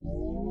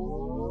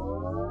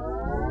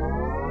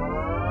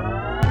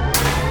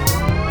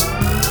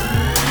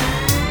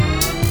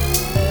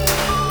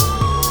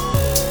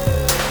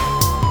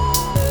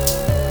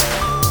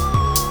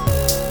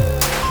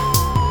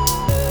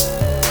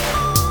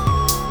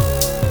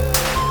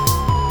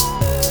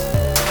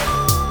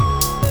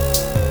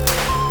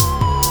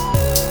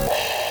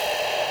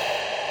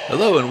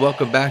Hello and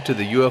welcome back to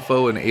the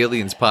UFO and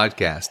Aliens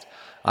podcast.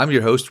 I'm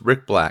your host,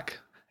 Rick Black,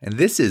 and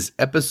this is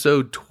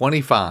episode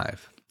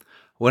 25.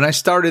 When I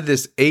started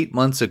this 8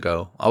 months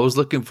ago, I was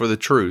looking for the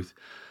truth,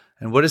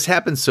 and what has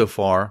happened so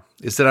far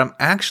is that I'm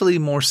actually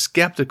more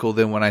skeptical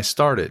than when I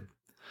started.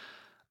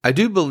 I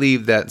do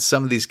believe that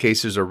some of these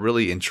cases are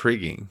really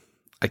intriguing.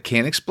 I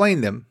can't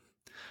explain them.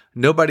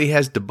 Nobody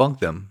has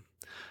debunked them.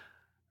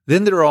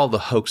 Then there are all the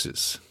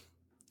hoaxes.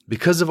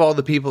 Because of all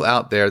the people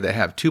out there that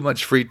have too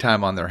much free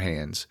time on their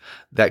hands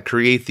that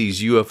create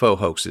these UFO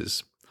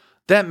hoaxes,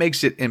 that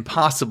makes it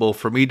impossible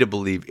for me to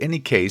believe any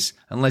case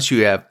unless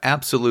you have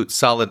absolute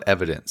solid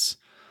evidence.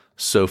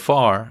 So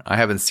far, I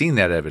haven't seen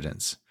that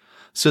evidence.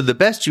 So the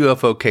best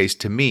UFO case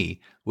to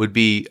me would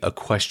be a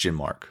question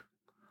mark,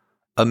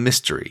 a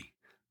mystery,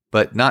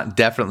 but not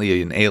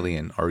definitely an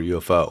alien or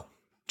UFO,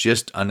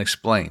 just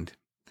unexplained.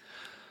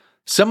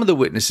 Some of the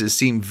witnesses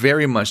seem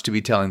very much to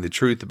be telling the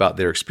truth about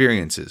their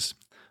experiences.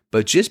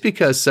 But just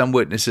because some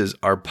witnesses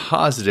are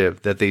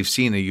positive that they've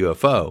seen a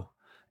UFO,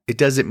 it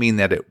doesn't mean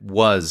that it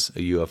was a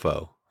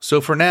UFO.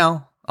 So for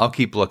now, I'll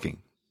keep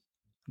looking.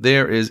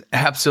 There is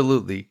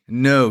absolutely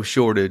no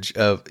shortage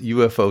of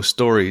UFO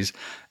stories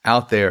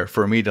out there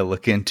for me to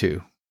look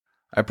into.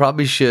 I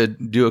probably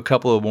should do a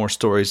couple of more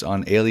stories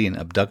on alien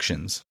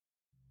abductions.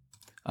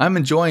 I'm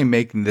enjoying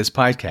making this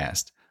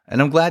podcast,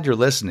 and I'm glad you're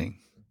listening.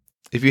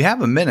 If you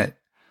have a minute,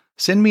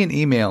 send me an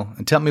email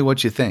and tell me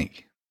what you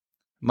think.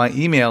 My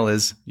email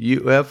is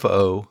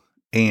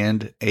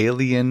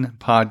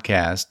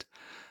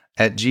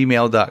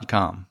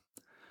ufoandalienpodcast@gmail.com.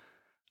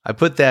 I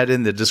put that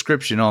in the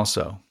description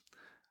also.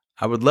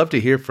 I would love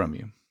to hear from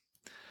you.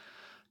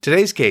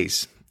 Today's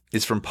case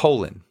is from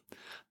Poland,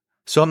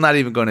 so I'm not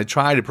even going to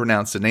try to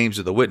pronounce the names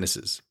of the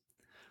witnesses,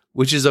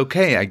 which is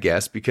okay, I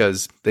guess,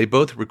 because they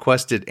both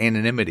requested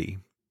anonymity.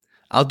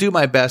 I'll do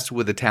my best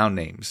with the town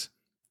names.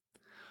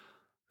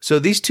 So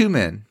these two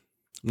men,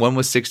 one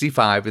was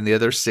 65 and the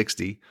other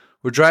 60,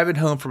 were driving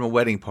home from a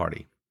wedding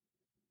party.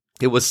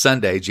 It was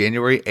Sunday,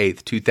 January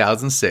 8th,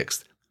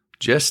 2006,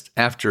 just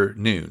after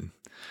noon.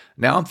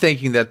 Now I'm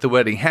thinking that the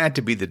wedding had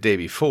to be the day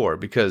before,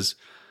 because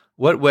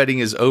what wedding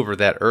is over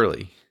that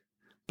early?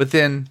 But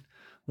then,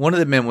 one of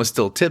the men was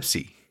still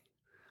tipsy.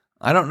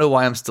 I don't know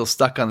why I'm still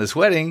stuck on this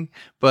wedding,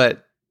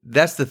 but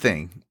that's the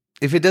thing.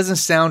 If it doesn't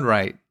sound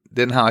right,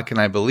 then how can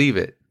I believe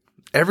it?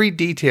 Every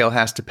detail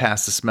has to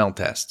pass the smell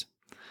test.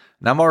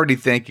 And I'm already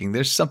thinking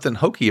there's something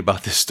hokey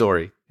about this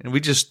story. And we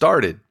just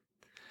started.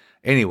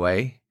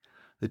 Anyway,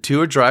 the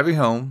two are driving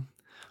home.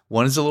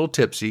 One is a little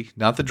tipsy,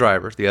 not the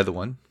driver, the other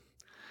one.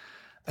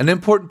 An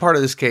important part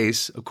of this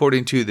case,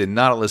 according to the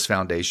Nautilus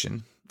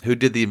Foundation, who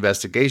did the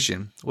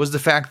investigation, was the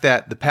fact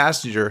that the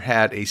passenger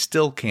had a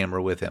still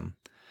camera with him.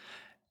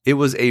 It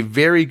was a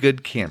very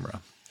good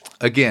camera.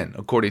 Again,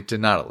 according to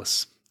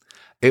Nautilus.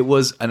 It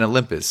was an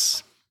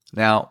Olympus.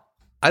 Now,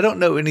 I don't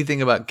know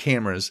anything about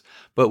cameras,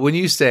 but when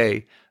you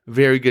say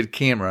very good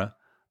camera,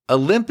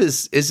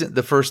 Olympus isn't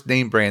the first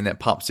name brand that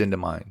pops into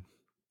mind.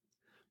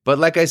 But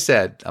like I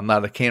said, I'm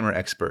not a camera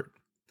expert.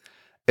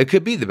 It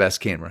could be the best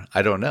camera.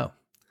 I don't know.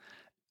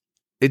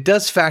 It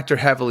does factor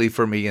heavily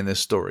for me in this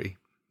story.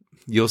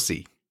 You'll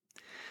see.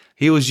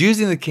 He was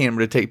using the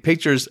camera to take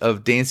pictures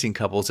of dancing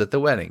couples at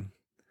the wedding.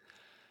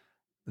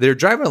 They're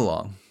driving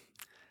along,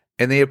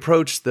 and they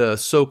approach the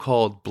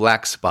so-called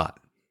black spot.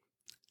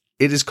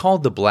 It is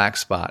called the black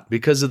spot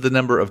because of the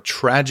number of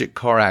tragic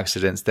car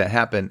accidents that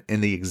happen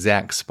in the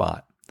exact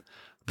spot.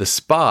 The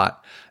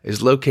spot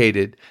is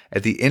located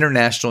at the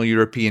International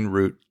European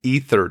Route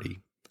E30,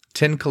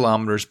 10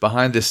 kilometers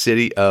behind the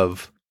city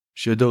of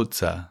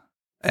Szydłowca,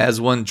 as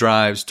one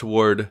drives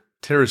toward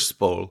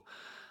Tiraspol,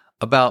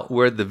 about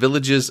where the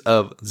villages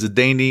of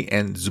Zdany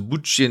and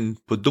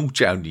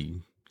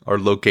Poland are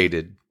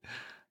located.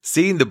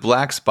 Seeing the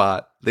black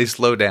spot, they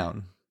slow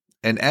down.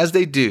 And as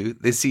they do,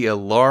 they see a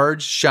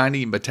large,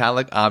 shiny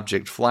metallic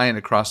object flying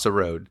across the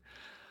road.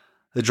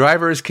 The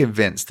driver is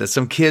convinced that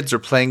some kids are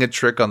playing a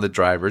trick on the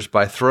drivers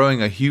by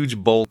throwing a huge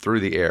bowl through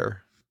the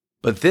air.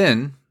 But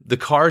then, the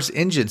car's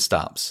engine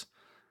stops.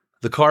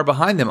 The car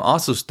behind them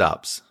also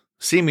stops,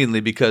 seemingly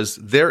because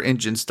their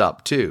engine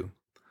stopped too.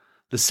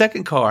 The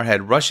second car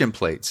had Russian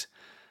plates,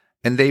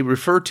 and they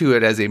refer to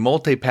it as a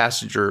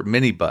multi-passenger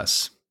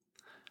minibus.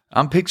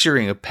 I'm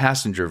picturing a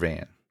passenger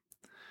van.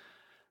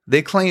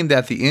 They claim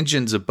that the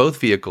engines of both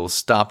vehicles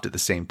stopped at the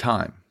same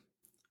time.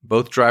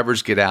 Both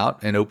drivers get out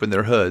and open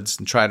their hoods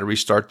and try to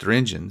restart their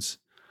engines.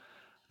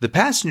 The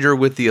passenger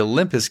with the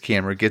Olympus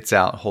camera gets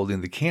out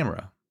holding the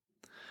camera.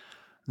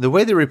 The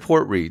way the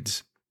report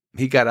reads,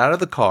 he got out of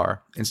the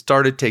car and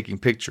started taking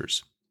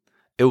pictures.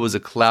 It was a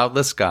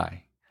cloudless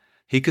sky.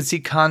 He could see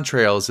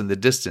contrails in the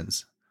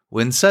distance,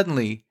 when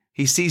suddenly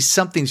he sees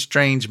something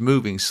strange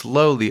moving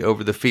slowly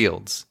over the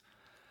fields.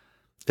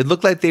 It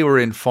looked like they were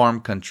in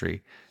farm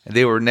country, and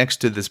they were next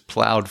to this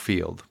plowed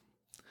field.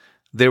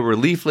 There were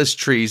leafless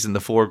trees in the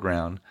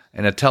foreground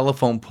and a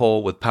telephone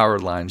pole with power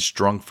lines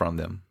strung from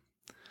them.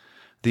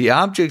 The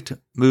object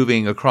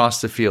moving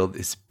across the field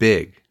is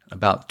big,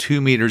 about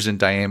 2 meters in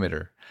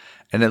diameter,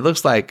 and it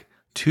looks like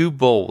two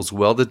bowls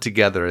welded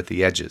together at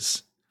the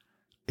edges.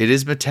 It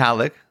is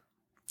metallic.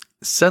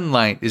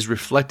 Sunlight is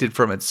reflected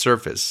from its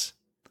surface.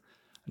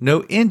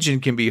 No engine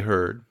can be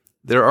heard.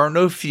 There are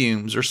no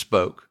fumes or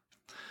smoke,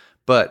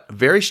 but a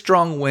very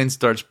strong wind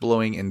starts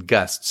blowing in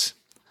gusts.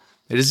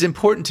 It is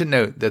important to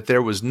note that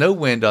there was no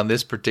wind on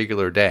this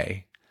particular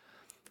day.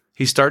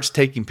 He starts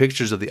taking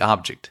pictures of the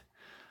object.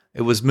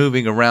 It was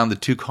moving around the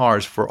two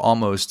cars for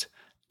almost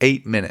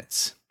 8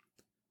 minutes.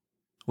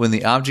 When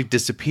the object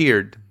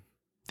disappeared,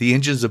 the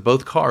engines of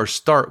both cars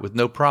start with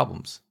no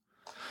problems.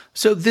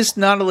 So this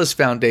Nautilus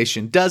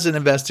Foundation does an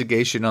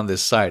investigation on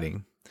this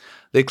sighting.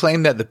 They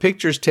claim that the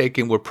pictures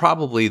taken were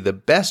probably the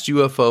best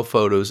UFO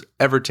photos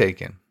ever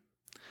taken.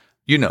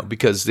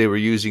 Because they were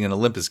using an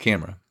Olympus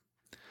camera.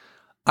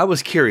 I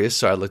was curious,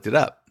 so I looked it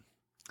up.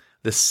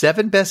 The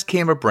 7 best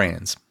camera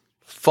brands,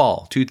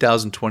 Fall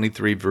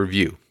 2023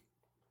 review.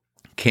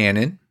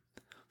 Canon,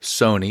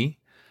 Sony,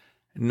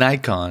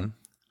 Nikon,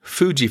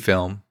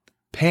 Fujifilm,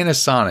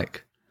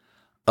 Panasonic,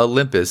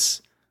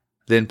 Olympus,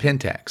 then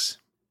Pentax.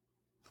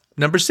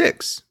 Number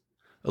 6,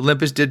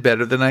 Olympus did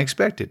better than I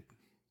expected.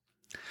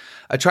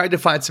 I tried to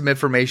find some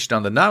information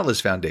on the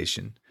Nautilus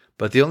Foundation,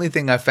 but the only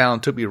thing I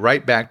found took me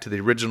right back to the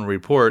original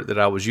report that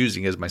I was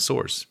using as my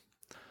source.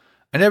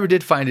 I never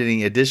did find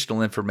any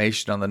additional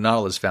information on the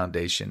Nautilus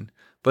Foundation,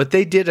 but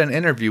they did an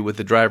interview with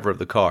the driver of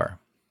the car.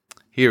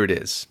 Here it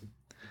is.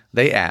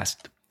 They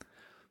asked,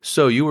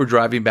 "So you were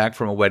driving back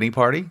from a wedding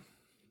party?"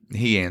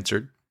 He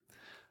answered,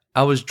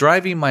 "I was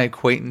driving my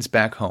acquaintance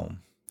back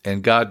home,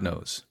 and God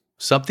knows,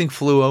 something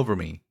flew over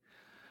me.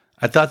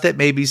 I thought that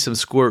maybe some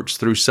squirts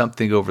threw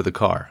something over the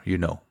car,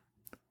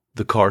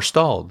 The car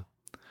stalled.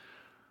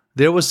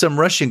 There was some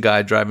Russian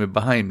guy driving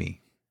behind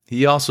me.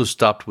 He also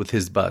stopped with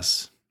his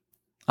bus.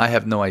 I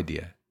have no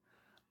idea.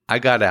 I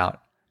got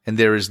out, and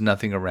there is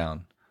nothing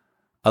around.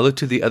 I looked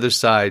to the other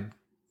side.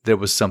 There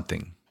was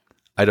something.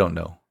 I don't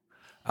know.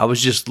 I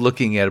was just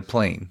looking at a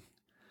plane.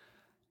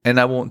 And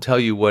I won't tell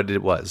you what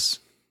it was.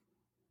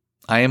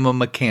 I am a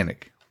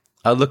mechanic.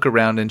 I look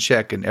around and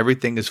check, and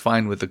everything is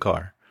fine with the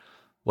car.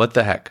 What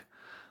the heck?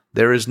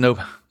 There is no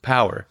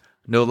power,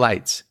 no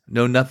lights,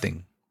 no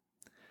nothing.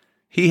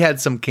 He had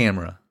some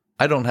camera.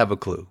 I don't have a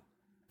clue.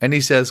 And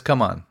he says,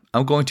 'Come on,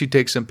 I'm going to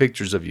take some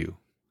pictures of you.'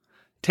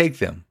 Take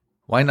them.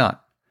 Why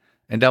not?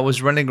 And I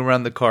was running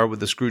around the car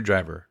with a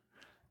screwdriver.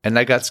 And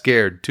I got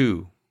scared,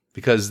 too,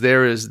 because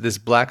there is this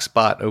black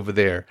spot over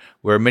there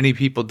where many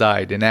people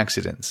died in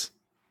accidents."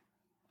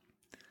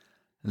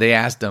 They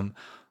asked him,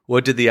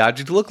 "What did the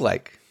object look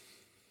like?"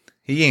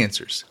 He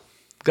answers,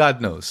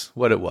 "God knows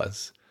what it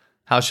was.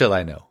 How shall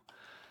I know?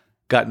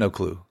 Got no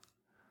clue.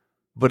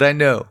 But I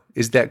know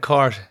is that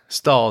car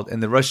stalled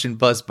and the Russian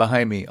bus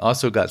behind me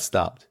also got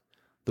stopped.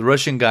 The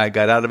Russian guy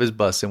got out of his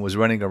bus and was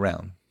running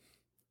around."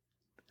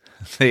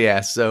 They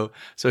asked, so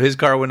his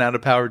car went out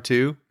of power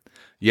too?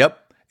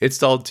 Yep, it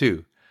stalled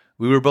too.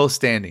 We were both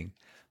standing.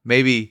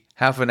 Maybe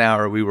half an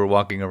hour we were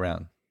walking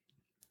around.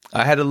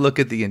 I had a look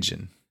at the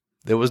engine.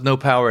 There was no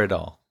power at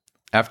all.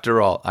 After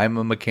all, I'm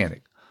a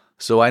mechanic,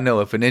 so I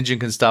know if an engine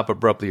can stop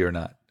abruptly or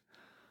not.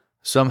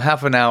 Some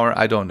half an hour,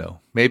 I don't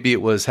know. Maybe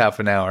it was half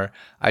an hour.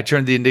 I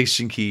turned the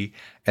ignition key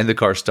and the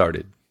car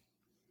started.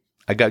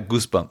 I got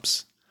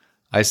goosebumps.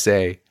 I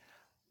say,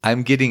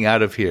 "I'm getting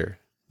out of here.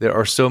 There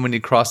are so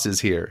many crosses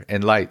here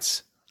and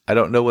lights. I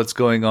don't know what's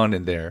going on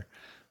in there.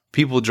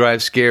 People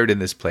drive scared in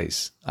this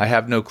place. I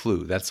have no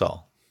clue, that's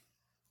all."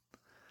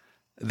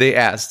 They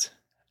asked,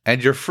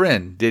 "And your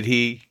friend, did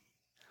he?"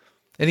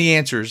 And he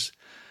answers,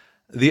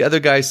 "The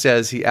other guy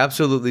says he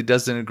absolutely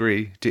doesn't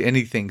agree to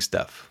anything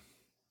stuff."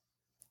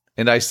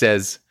 And I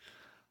says,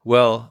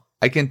 "Well,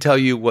 I can tell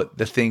you what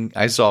the thing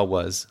I saw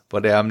was,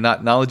 but I am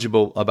not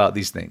knowledgeable about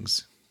these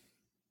things."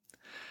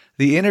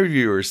 The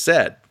interviewer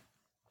said,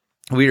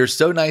 "We are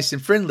so nice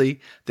and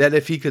friendly that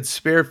if he could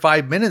spare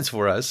 5 minutes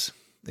for us,"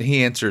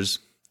 he answers,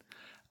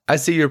 "I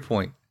see your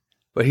point,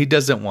 but he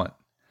doesn't want.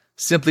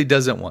 Simply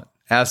doesn't want.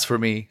 As for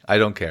me, I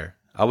don't care.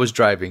 I was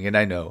driving and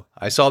I know.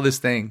 I saw this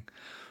thing.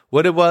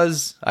 What it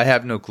was, I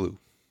have no clue."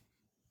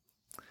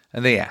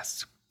 And they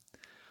asked,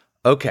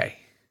 "Okay,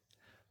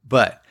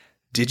 but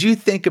did you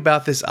think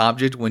about this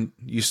object when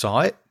you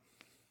saw it?"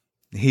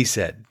 He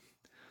said,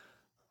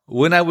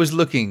 "When I was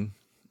looking,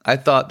 I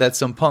thought that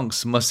some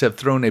punks must have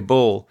thrown a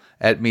bowl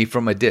at me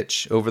from a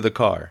ditch over the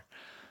car.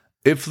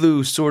 It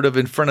flew sort of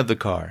in front of the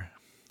car.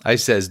 I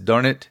says,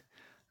 darn it,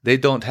 they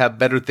don't have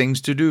better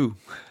things to do.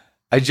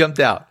 I jumped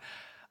out.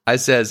 I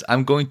says,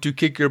 I'm going to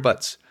kick your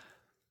butts.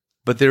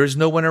 But there is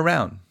no one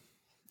around.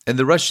 And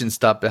the Russians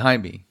stopped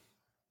behind me.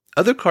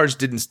 Other cars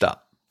didn't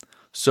stop.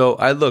 So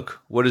I look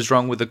what is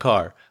wrong with the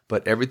car,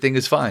 but everything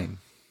is fine.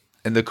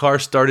 And the car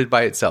started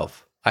by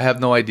itself. I have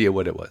no idea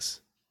what it was."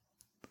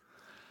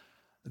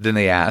 Then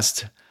they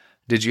asked,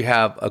 "Did you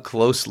have a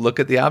close look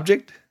at the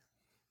object?"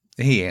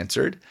 He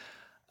answered,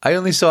 "I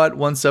only saw it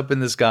once up in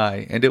the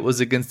sky, and it was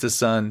against the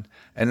sun,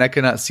 and I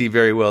cannot see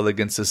very well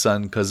against the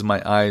sun because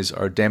my eyes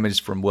are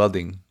damaged from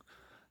welding.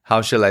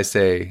 How shall I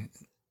say?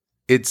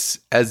 It's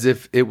as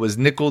if it was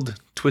nickeled,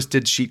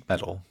 twisted sheet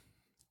metal."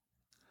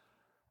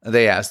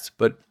 They asked,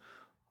 but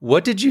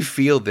what did you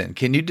feel then?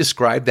 Can you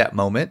describe that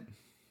moment?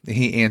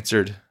 He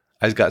answered,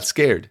 I got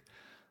scared,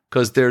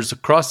 'cause there's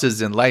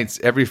crosses and lights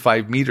every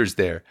 5 meters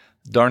there.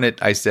 Darn it,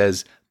 I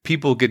says,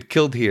 people get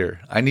killed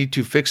here. I need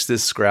to fix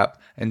this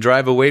scrap and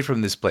drive away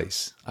from this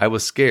place. I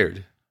was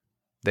scared.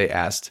 They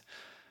asked,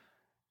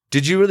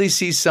 did you really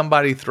see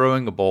somebody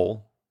throwing a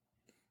bowl?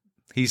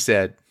 He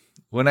said,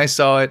 when I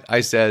saw it,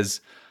 I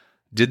says,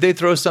 did they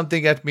throw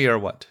something at me or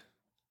what?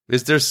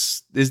 Is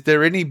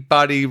there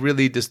anybody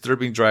really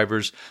disturbing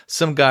drivers?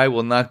 Some guy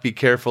will not be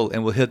careful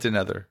and will hit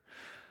another.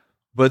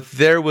 But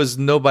there was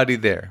nobody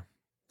there.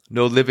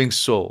 No living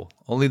soul,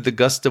 only the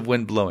gust of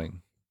wind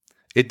blowing.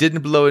 It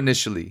didn't blow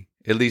initially.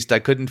 At least I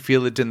couldn't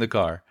feel it in the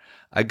car.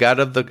 I got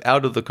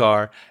out of the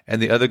car,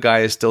 and the other guy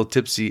is still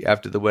tipsy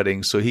after the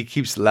wedding, so he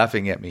keeps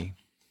laughing at me.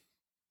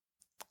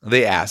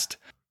 They asked,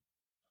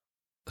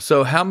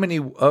 so how many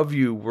of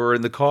you were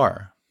in the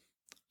car?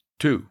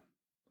 2.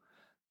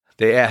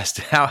 They asked,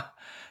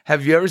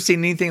 have you ever seen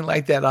anything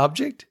like that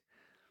object?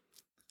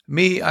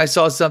 Me, I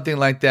saw something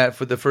like that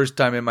for the first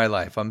time in my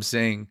life. I'm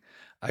saying,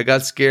 I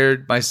got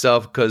scared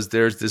myself because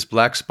there's this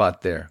black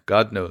spot there.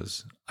 God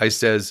knows. I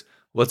says,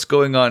 what's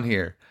going on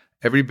here?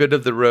 Every bit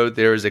of the road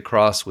there is a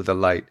cross with a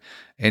light,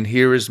 and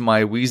here is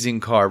my wheezing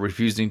car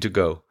refusing to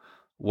go.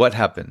 What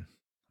happened?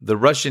 The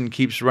Russian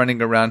keeps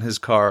running around his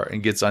car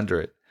and gets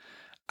under it.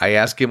 I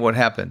ask him what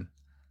happened.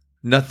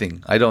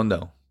 Nothing. I don't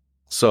know.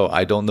 So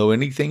I don't know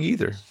anything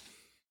either.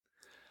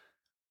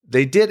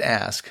 They did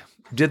ask,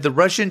 did the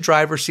Russian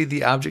driver see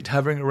the object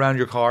hovering around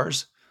your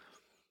cars?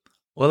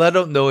 Well, I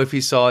don't know if he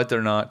saw it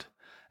or not.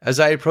 As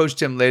I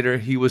approached him later,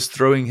 he was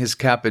throwing his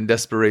cap in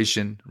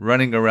desperation,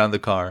 running around the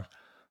car.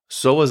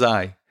 So was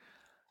I.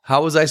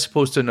 How was I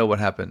supposed to know what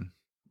happened?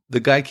 The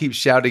guy keeps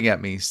shouting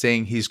at me,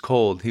 saying he's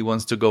cold, he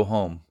wants to go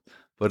home.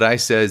 But I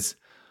says,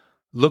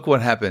 look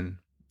what happened.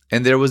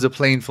 And there was a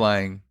plane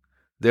flying.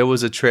 There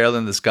was a trail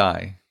in the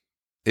sky.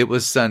 It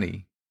was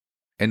sunny.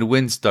 And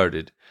wind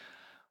started.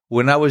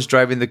 When I was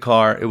driving the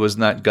car, it was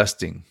not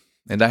gusting.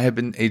 And I had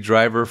been a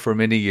driver for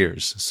many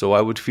years, so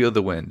I would feel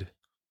the wind.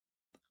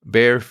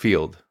 Bare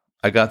field.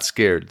 I got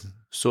scared.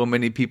 So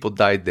many people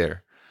died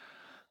there.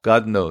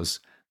 God knows.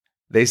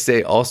 They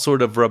say all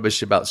sort of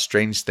rubbish about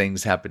strange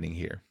things happening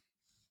here.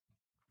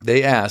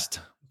 They asked,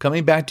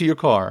 coming back to your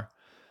car,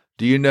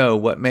 do you know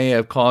what may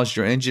have caused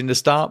your engine to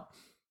stop?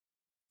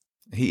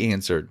 He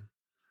answered,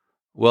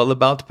 well,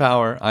 about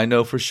power, I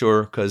know for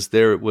sure, because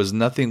there was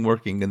nothing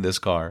working in this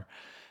car.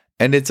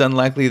 And it's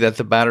unlikely that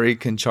the battery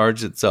can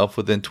charge itself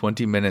within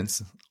 20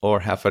 minutes or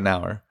half an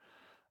hour.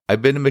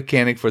 I've been a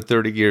mechanic for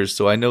 30 years,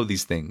 so I know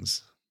these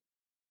things.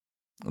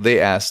 They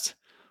asked,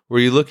 were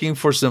you looking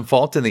for some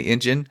fault in the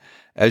engine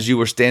as you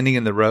were standing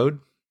in the road?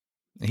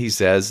 He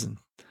says,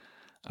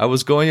 I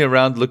was going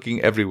around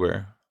looking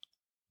everywhere.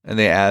 And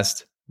they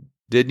asked,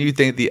 didn't you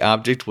think the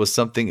object was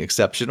something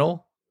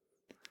exceptional?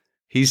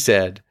 He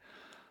said,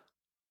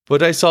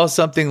 but I saw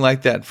something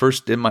like that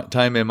first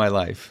time in my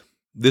life.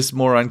 This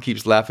moron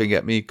keeps laughing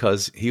at me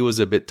because he was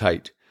a bit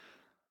tight.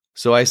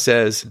 So I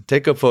says,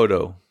 take a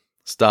photo.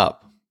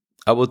 Stop.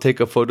 I will take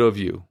a photo of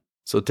you.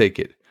 So take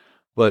it.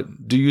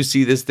 But do you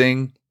see this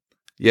thing?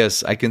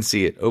 Yes, I can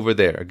see it over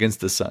there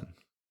against the sun.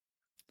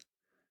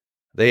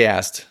 They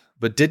asked,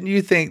 but didn't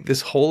you think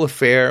this whole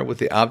affair with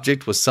the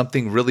object was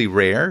something really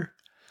rare?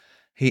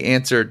 He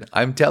answered,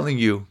 I'm telling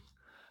you,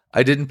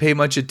 I didn't pay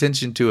much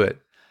attention to it.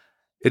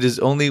 It is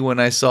only when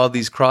I saw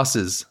these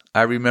crosses,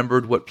 I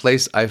remembered what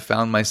place I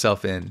found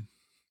myself in.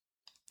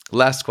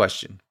 Last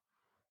question.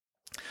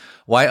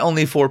 Why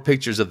only 4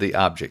 pictures of the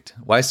object?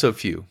 Why so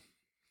few?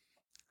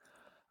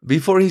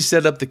 Before he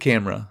set up the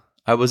camera,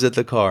 I was at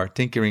the car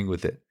tinkering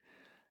with it,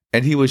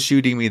 and he was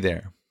shooting me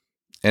there,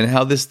 and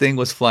how this thing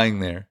was flying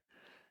there.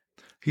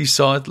 He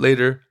saw it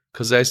later,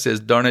 because I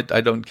says, darn it,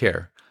 I don't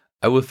care.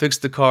 I will fix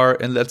the car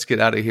and let's get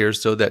out of here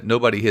so that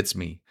nobody hits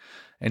me.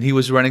 And he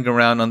was running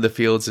around on the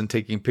fields and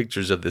taking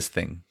pictures of this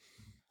thing.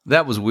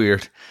 That was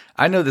weird.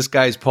 I know this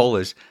guy's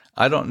Polish.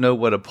 I don't know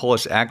what a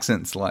Polish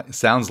accent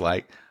sounds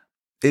like.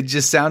 It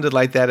just sounded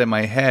like that in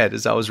my head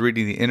as I was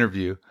reading the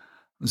interview.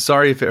 I'm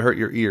sorry if it hurt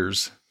your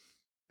ears.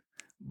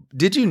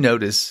 Did you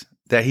notice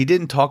that he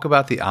didn't talk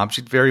about the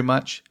object very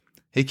much?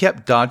 He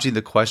kept dodging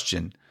the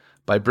question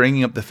by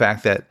bringing up the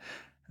fact that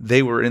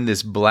they were in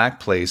this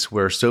black place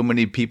where so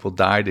many people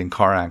died in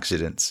car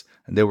accidents,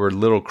 and there were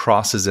little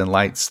crosses and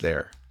lights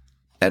there.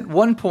 At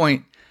one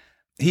point,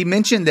 he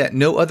mentioned that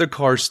no other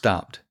cars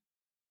stopped.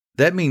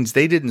 That means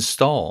they didn't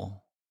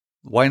stall.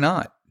 Why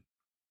not?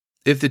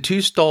 If the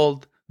 2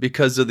 stalled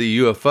because of the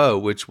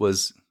UFO, which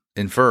was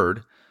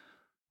inferred,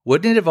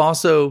 wouldn't it have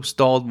also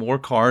stalled more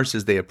cars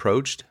as they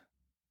approached?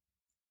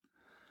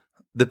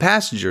 The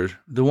passenger,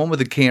 the one with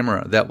the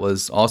camera that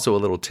was also a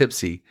little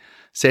tipsy,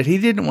 said he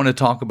didn't want to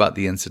talk about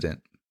the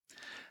incident.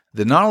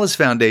 The Nautilus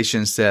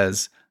Foundation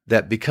says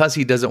that because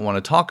he doesn't want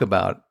to talk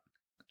about it,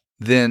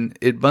 then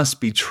it must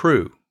be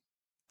true.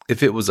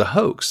 If it was a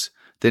hoax,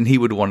 then he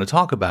would want to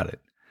talk about it.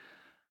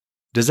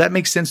 Does that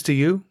make sense to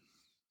you?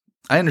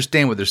 I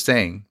understand what they're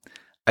saying.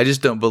 I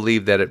just don't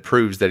believe that it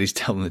proves that he's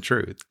telling the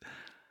truth.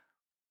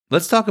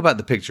 Let's talk about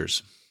the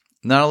pictures.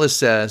 Nautilus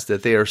says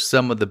that they are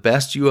some of the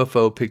best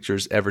UFO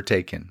pictures ever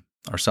taken,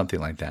 or something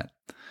like that.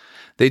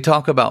 They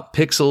talk about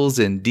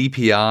pixels and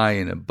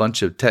DPI and a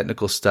bunch of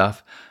technical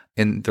stuff,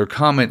 and their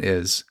comment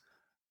is,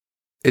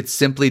 it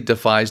simply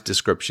defies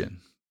description.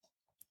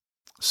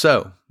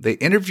 So, they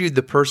interviewed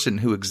the person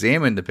who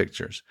examined the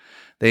pictures.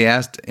 They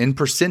asked, in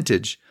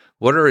percentage,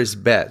 what are his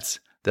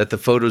bets that the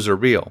photos are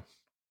real?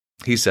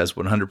 He says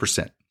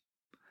 100%.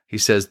 He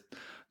says,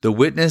 the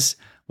witness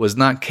was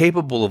not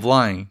capable of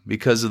lying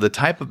because of the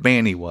type of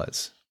man he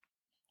was.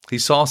 He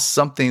saw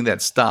something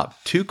that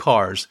stopped 2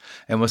 cars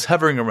and was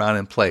hovering around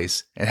in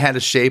place and had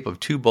a shape of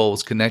 2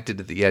 bowls connected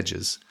at the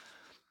edges.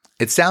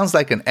 It sounds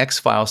like an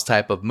X-Files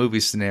type of movie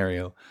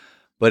scenario,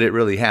 but it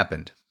really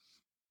happened.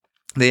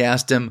 They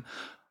asked him,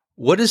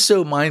 what is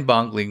so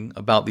mind-boggling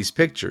about these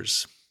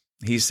pictures?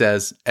 He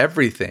says,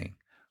 everything.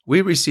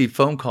 We received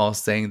phone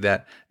calls saying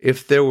that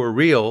if they were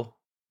real,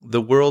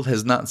 the world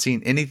has not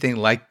seen anything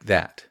like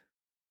that.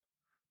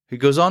 He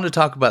goes on to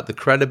talk about the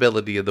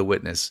credibility of the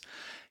witness.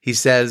 He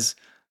says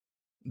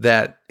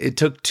that it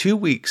took 2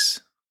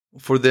 weeks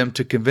for them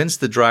to convince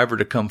the driver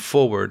to come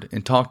forward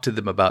and talk to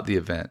them about the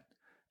event.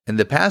 And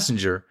the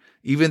passenger,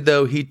 even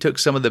though he took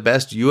some of the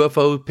best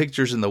UFO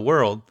pictures in the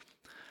world,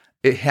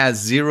 it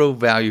has zero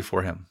value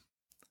for him.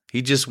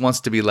 He just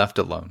wants to be left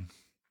alone.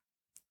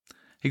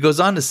 He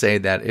goes on to say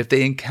that if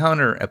they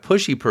encounter a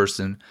pushy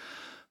person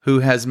who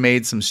has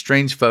made some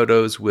strange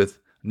photos with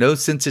no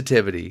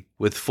sensitivity,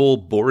 with full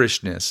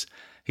boorishness,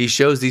 he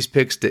shows these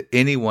pics to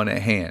anyone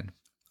at hand.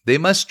 They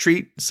must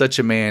treat such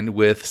a man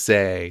with,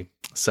 say,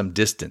 some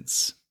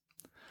distance.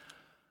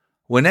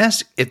 When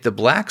asked if the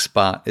black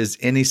spot is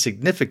any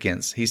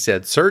significance, he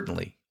said,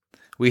 certainly.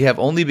 We have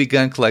only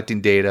begun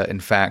collecting data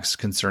and facts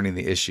concerning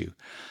the issue.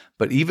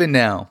 But even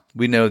now,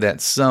 we know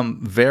that some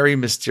very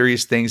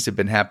mysterious things have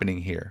been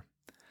happening here.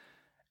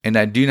 And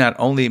I do not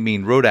only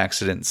mean road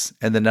accidents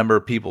and the number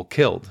of people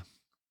killed.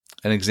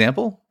 An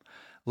example?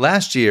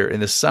 Last year in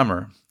the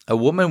summer, a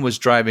woman was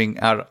driving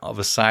out of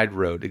a side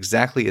road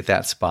exactly at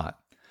that spot.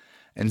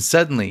 And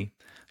suddenly,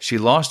 she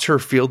lost her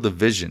field of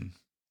vision.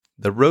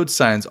 The road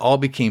signs all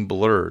became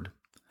blurred.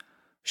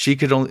 She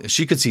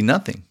could see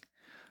nothing.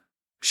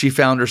 She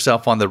found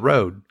herself on the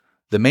road,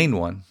 the main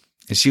one,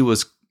 and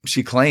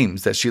she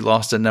claims that she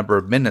lost a number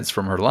of minutes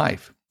from her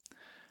life.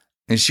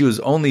 And she was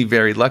only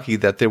very lucky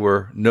that there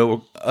were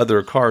no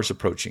other cars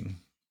approaching.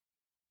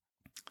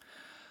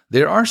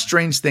 There are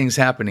strange things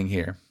happening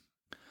here.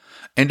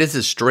 And it's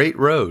a straight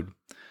road.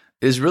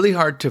 It is really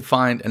hard to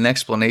find an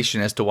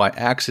explanation as to why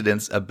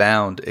accidents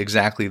abound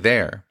exactly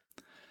there.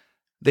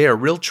 They are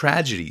real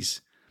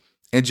tragedies.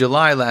 In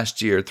July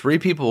last year, 3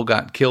 people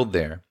got killed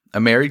there, a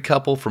married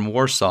couple from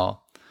Warsaw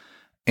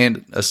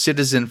and a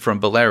citizen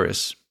from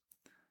Belarus,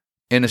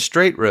 in a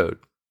straight road,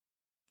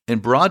 in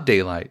broad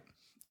daylight,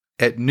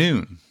 at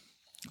noon.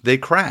 They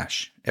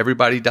crash.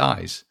 Everybody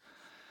dies.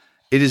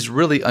 It is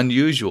really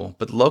unusual,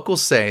 but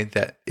locals say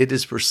that it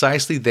is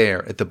precisely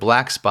there at the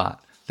black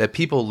spot that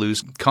people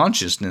lose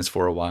consciousness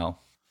for a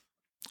while.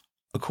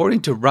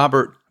 According to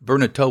Robert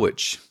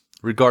Bernatowicz,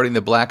 regarding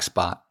the black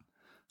spot,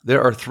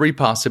 there are 3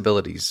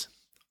 possibilities.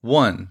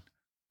 1,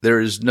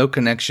 there is no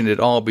connection at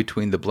all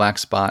between the black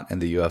spot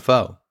and the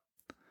UFO.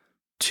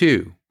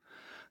 2,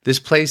 this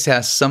place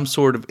has some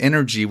sort of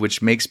energy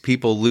which makes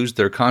people lose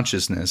their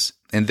consciousness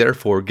and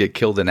therefore get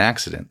killed in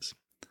accidents.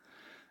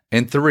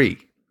 And 3,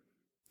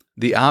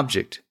 the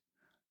object,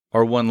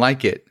 or one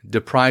like it,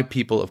 deprive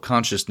people of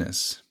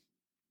consciousness.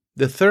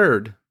 The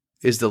third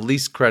is the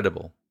least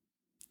credible.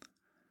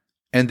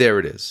 And there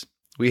it is.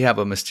 We have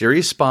a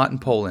mysterious spot in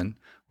Poland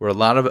where a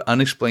lot of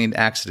unexplained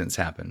accidents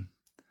happen.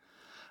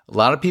 A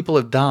lot of people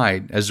have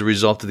died as a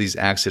result of these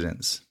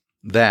accidents.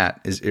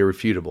 That is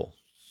irrefutable.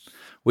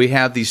 We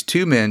have these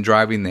 2 men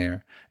driving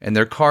there, and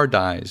their car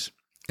dies,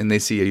 and they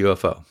see a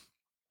UFO.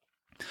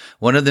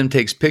 One of them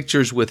takes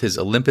pictures with his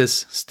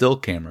Olympus still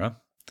camera.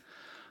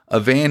 A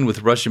van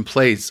with Russian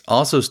plates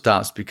also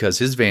stops because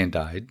his van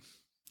died.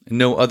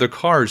 No other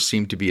cars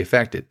seem to be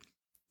affected.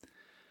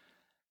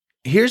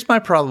 Here's my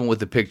problem with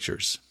the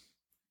pictures.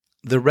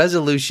 The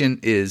resolution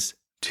is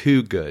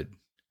too good.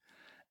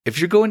 If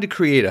you're going to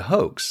create a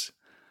hoax,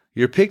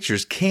 your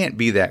pictures can't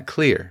be that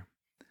clear.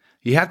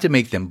 You have to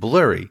make them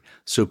blurry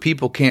so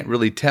people can't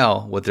really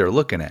tell what they're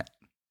looking at.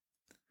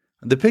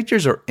 The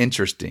pictures are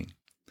interesting.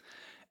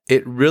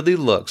 It really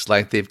looks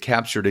like they've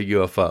captured a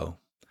UFO.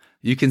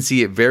 You can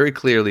see it very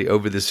clearly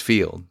over this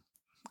field.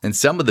 In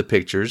some of the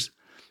pictures,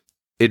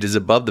 it is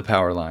above the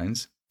power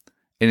lines,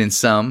 and in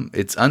some,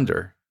 it's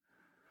under.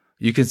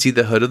 You can see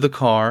the hood of the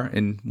car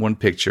in one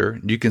picture.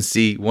 You can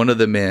see one of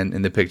the men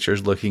in the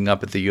pictures looking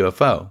up at the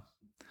UFO.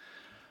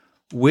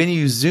 When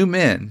you zoom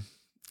in,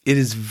 it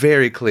is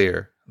very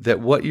clear that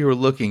what you're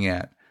looking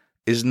at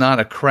is not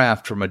a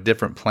craft from a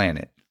different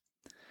planet.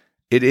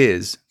 It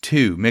is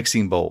 2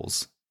 mixing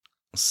bowls,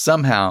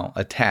 somehow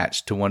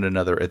attached to one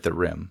another at the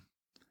rim.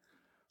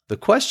 The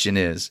question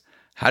is,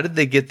 how did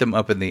they get them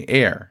up in the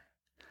air?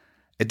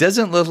 It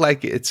doesn't look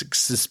like it's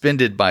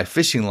suspended by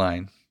fishing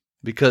line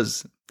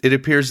because it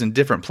appears in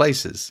different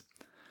places,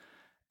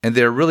 and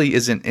there really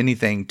isn't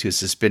anything to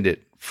suspend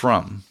it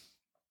from.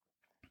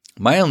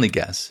 My only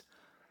guess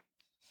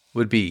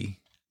would be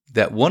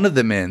that one of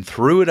the men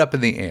threw it up in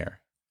the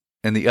air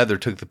and the other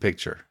took the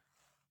picture.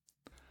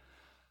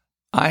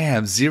 I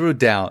have zero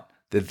doubt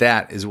that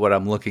that is what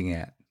I'm looking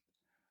at.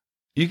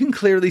 You can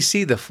clearly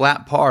see the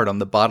flat part on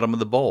the bottom of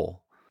the bowl.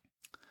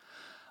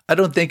 I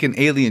don't think an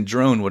alien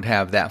drone would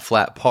have that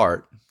flat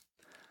part.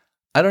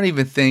 I don't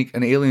even think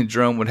an alien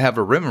drone would have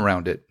a rim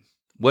around it.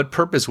 What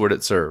purpose would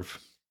it serve?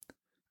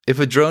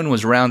 If a drone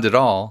was round at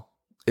all,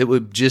 it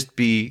would just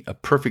be a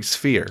perfect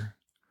sphere.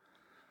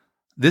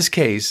 This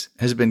case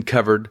has been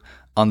covered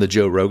on the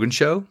Joe Rogan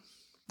Show,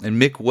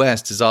 and Mick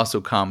West has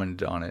also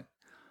commented on it.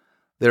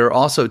 There are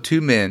also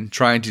two men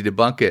trying to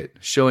debunk it,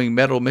 showing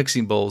metal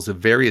mixing bowls of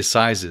various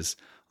sizes,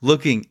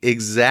 looking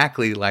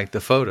exactly like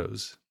the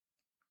photos.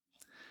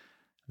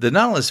 The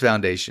Nautilus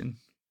Foundation,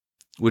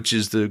 which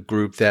is the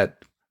group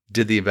that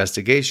did the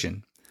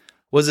investigation,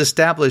 was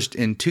established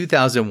in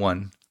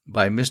 2001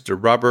 by Mr.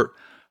 Robert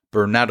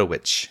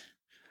Bernadowicz,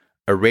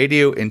 a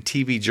radio and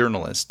TV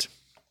journalist,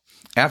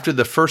 after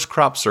the first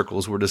crop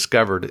circles were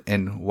discovered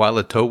in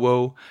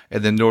Wałętowo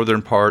in the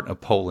northern part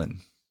of Poland.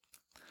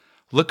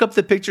 Look up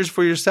the pictures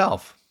for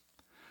yourself.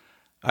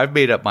 I've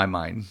made up my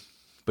mind,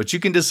 but you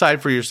can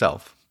decide for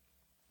yourself.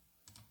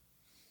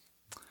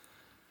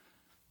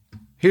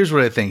 Here's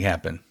what I think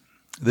happened.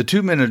 The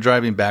two men are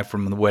driving back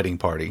from the wedding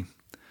party.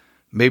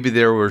 Maybe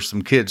there were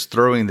some kids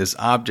throwing this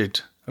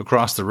object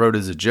across the road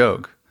as a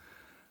joke.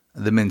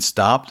 The men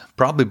stopped,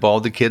 probably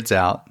bawled the kids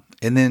out,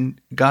 and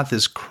then got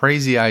this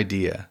crazy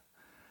idea.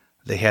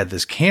 They had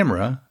this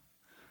camera.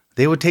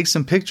 They would take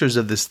some pictures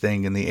of this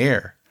thing in the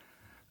air.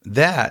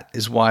 That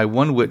is why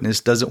one witness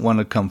doesn't want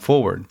to come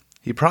forward.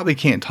 He probably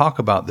can't talk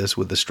about this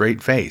with a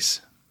straight face.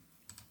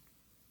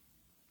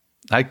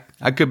 I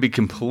could be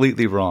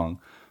completely wrong,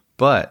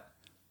 but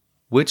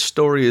which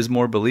story is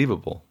more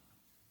believable?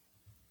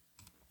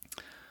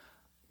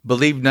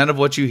 Believe none of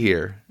what you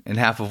hear and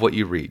half of what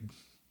you read.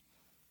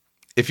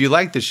 If you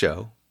like the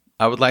show,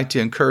 I would like to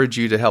encourage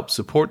you to help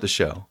support the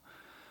show.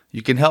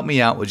 You can help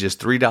me out with just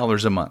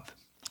 $3 a month.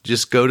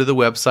 Just go to the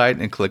website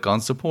and click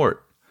on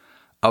support.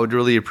 I would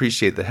really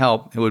appreciate the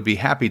help and would be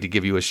happy to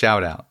give you a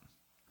shout out.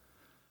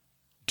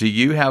 Do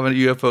you have a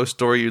UFO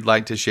story you'd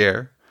like to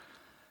share?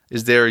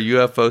 Is there a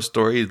UFO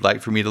story you'd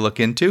like for me to look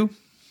into?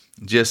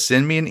 Just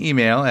send me an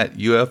email at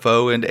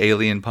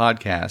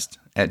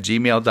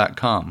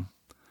ufoandalienpodcast@gmail.com.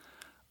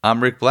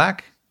 I'm Rick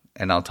Black,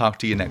 and I'll talk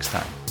to you next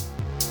time.